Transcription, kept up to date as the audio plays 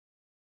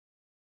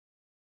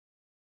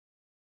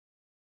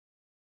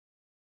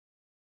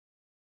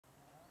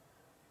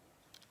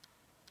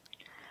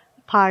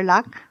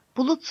Parlak,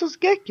 bulutsuz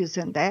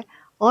gökyüzünde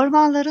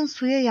ormanların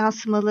suya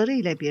yansımaları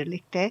ile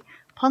birlikte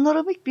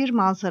panoramik bir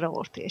manzara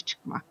ortaya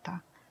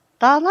çıkmakta.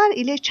 Dağlar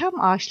ile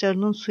çam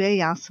ağaçlarının suya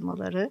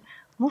yansımaları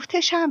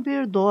muhteşem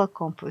bir doğa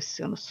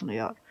kompozisyonu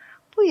sunuyor.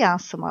 Bu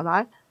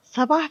yansımalar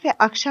sabah ve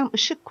akşam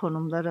ışık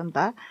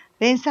konumlarında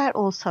benzer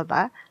olsa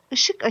da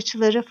ışık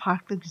açıları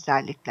farklı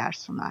güzellikler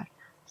sunar.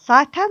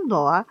 Zaten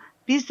doğa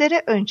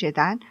bizlere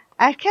önceden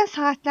erken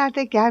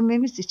saatlerde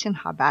gelmemiz için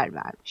haber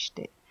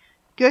vermişti.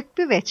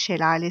 Gökbüvet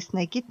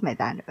Şelalesi'ne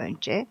gitmeden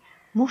önce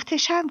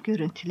muhteşem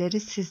görüntüleri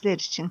sizler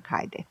için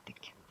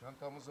kaydettik.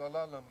 Çantamızı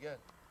alalım, gel.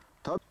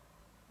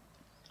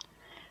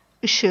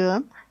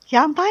 Işığın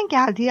yandan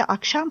geldiği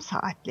akşam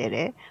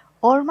saatleri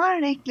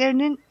orman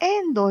renklerinin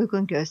en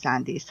doygun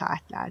gözlendiği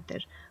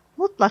saatlerdir.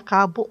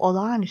 Mutlaka bu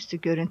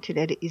olağanüstü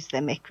görüntüleri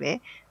izlemek ve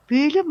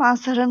büyülü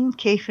manzaranın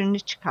keyfini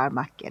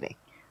çıkarmak gerek.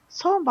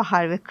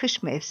 Sonbahar ve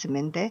kış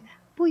mevsiminde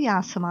bu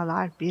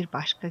yansımalar bir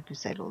başka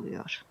güzel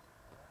oluyor.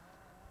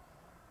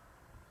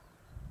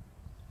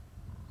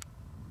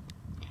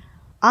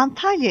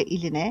 Antalya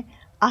iline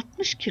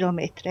 60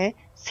 kilometre,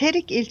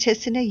 Serik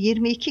ilçesine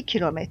 22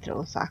 kilometre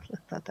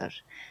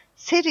uzaklıktadır.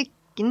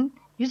 Serik'in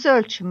yüz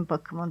ölçümü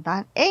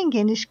bakımından en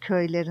geniş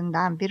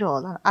köylerinden biri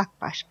olan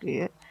Akbaş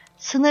Gölü,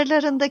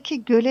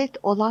 sınırlarındaki gölet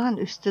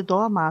olağanüstü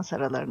doğa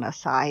manzaralarına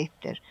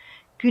sahiptir.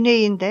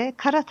 Güneyinde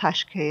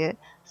Karataş Köyü,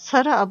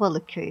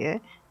 Sarıabalı Köyü,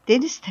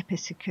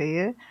 Deniztepesi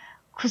Köyü,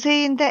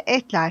 kuzeyinde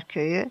Etler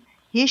Köyü,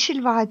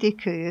 Yeşilvadi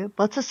Köyü,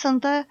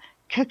 batısında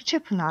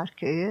Kökçepınar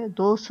Köyü,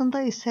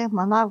 doğusunda ise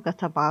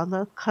Manavgat'a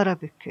bağlı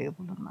Karabük Köyü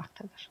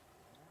bulunmaktadır.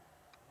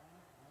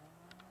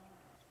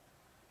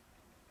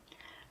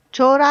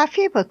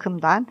 Coğrafi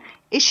bakımdan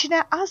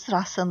eşine az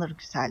rastlanır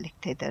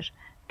güzelliktedir.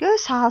 Göl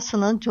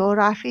sahasının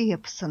coğrafi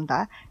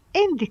yapısında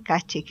en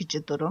dikkat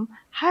çekici durum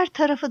her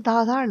tarafı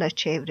dağlarla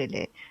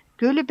çevrili,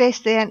 gölü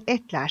besleyen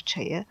Etler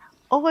Çayı,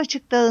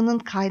 Ovacık Dağı'nın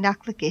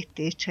kaynaklık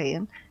ettiği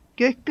çayın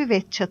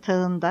Gökbüvet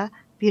çatağında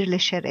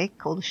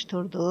birleşerek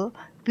oluşturduğu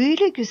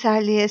büyülü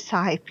güzelliğe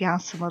sahip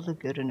yansımalı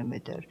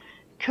görünümüdür.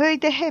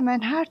 Köyde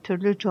hemen her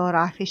türlü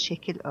coğrafi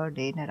şekil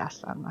örneğine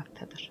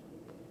rastlanmaktadır.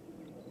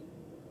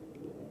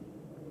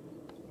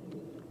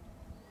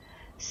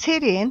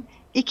 Serik'in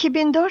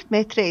 2004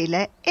 metre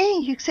ile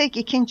en yüksek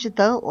ikinci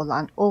dağı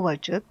olan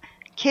Ovacık,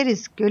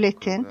 Keriz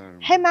Gölet'in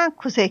hemen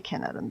kuzey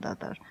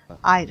kenarındadır.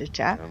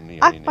 Ayrıca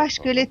Akbaş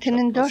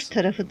Göleti'nin dört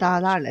tarafı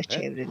dağlarla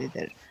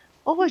çevrilidir.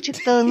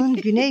 Ovacık Dağı'nın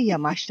güney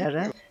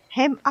yamaçları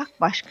hem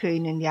Akbaş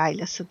Köyü'nün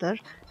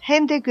yaylasıdır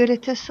hem de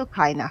gölete su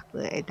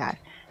kaynaklığı eder.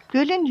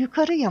 Gölün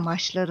yukarı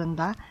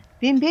yamaçlarında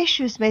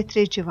 1500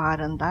 metre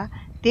civarında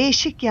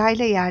değişik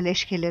yayla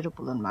yerleşkeleri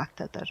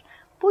bulunmaktadır.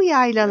 Bu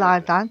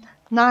yaylalardan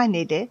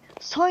Naneli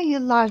son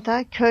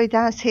yıllarda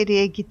köyden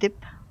Serik'e gidip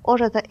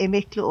orada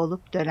emekli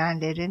olup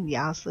dönenlerin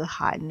yazlığı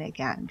haline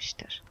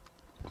gelmiştir.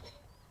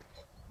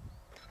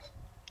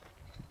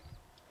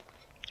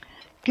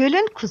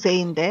 Gölün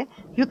kuzeyinde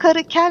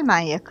yukarı Kelmen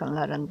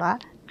yakınlarında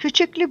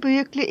küçüklü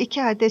büyüklü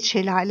 2 adet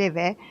şelale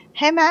ve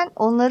hemen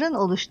onların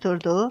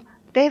oluşturduğu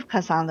dev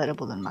kazanları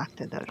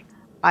bulunmaktadır.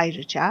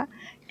 Ayrıca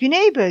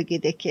güney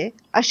bölgedeki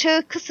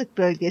aşağı kısık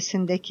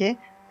bölgesindeki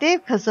dev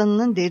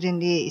kazanının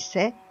derinliği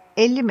ise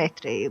 50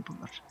 metreyi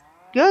bulur.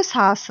 Göl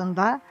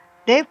sahasında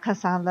dev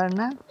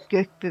kazanlarına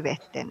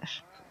gökbüvet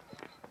denir.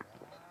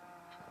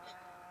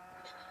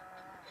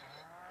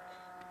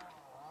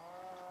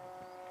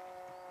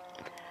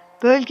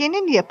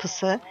 Bölgenin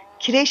yapısı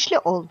kireçli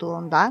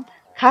olduğundan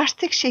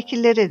karstik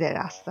şekilleri de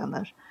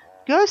rastlanır.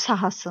 Göl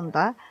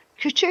sahasında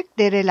küçük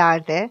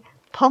derelerde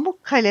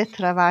Pamukkale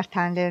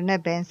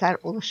travertenlerine benzer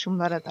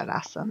oluşumlara da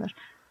rastlanır.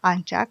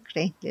 Ancak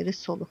renkleri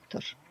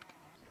soluktur.